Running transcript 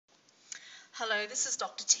Hello, this is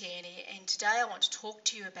Dr. Teirney, and today I want to talk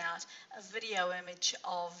to you about a video image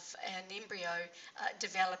of an embryo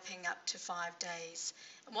developing up to 5 days.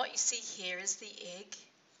 And what you see here is the egg,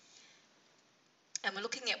 and we're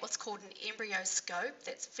looking at what's called an embryoscope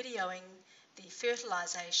that's videoing the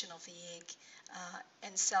fertilisation of the egg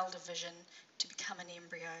and cell division to become an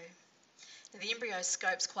embryo. Now, the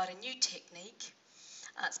embryoscope is quite a new technique.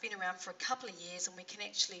 It's been around for a couple of years, and we can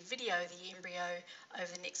actually video the embryo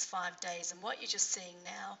over the next 5 days. And what you're just seeing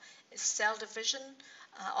now is cell division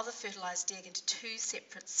of the fertilised egg into two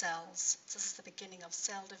separate cells. So this is the beginning of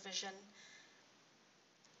cell division.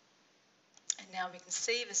 And now we can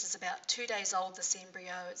see this is about 2 days old, this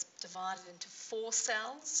embryo. It's divided into 4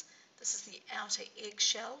 cells. This is the outer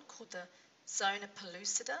eggshell called the zona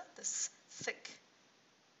pellucida, this thick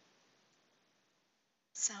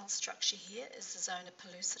cell structure here is the zona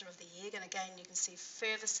pellucida of the egg, and again you can see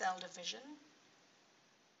further cell division.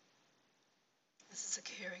 This is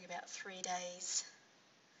occurring about 3 days.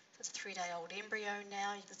 So it's a 3-day-old embryo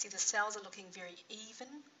now. You can see the cells are looking very even.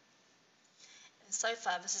 And so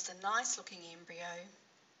far this is a nice looking embryo.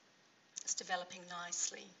 It's developing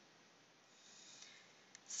nicely.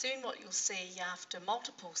 Soon what you'll see after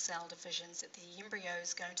multiple cell divisions that the embryo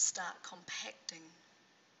is going to start compacting.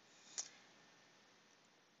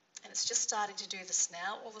 And it's just starting to do this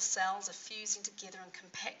now. All the cells are fusing together and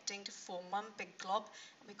compacting to form one big glob,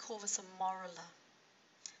 and we call this a morula.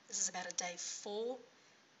 This is about a day 4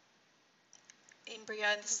 embryo,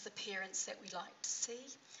 and this is the appearance that we like to see.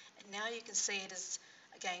 And now you can see it is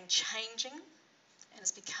again changing, and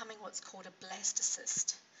it's becoming what's called a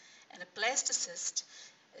blastocyst. And a blastocyst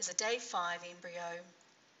is a day 5 embryo,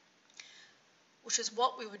 which is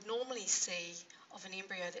what we would normally see of an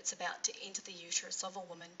embryo that's about to enter the uterus of a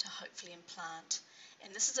woman to hopefully implant.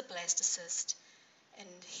 And this is a blastocyst, and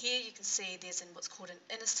here you can see there's what's called an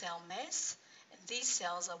inner cell mass, and these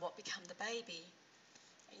cells are what become the baby.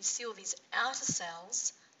 And you see all these outer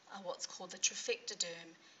cells are what's called the trophectoderm,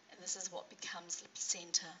 and this is what becomes the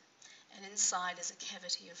placenta. And inside is a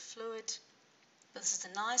cavity of fluid. This is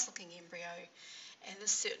a nice looking embryo, and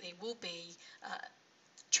this certainly will be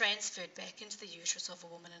transferred back into the uterus of a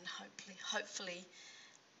woman and hopefully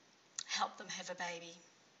help them have a baby.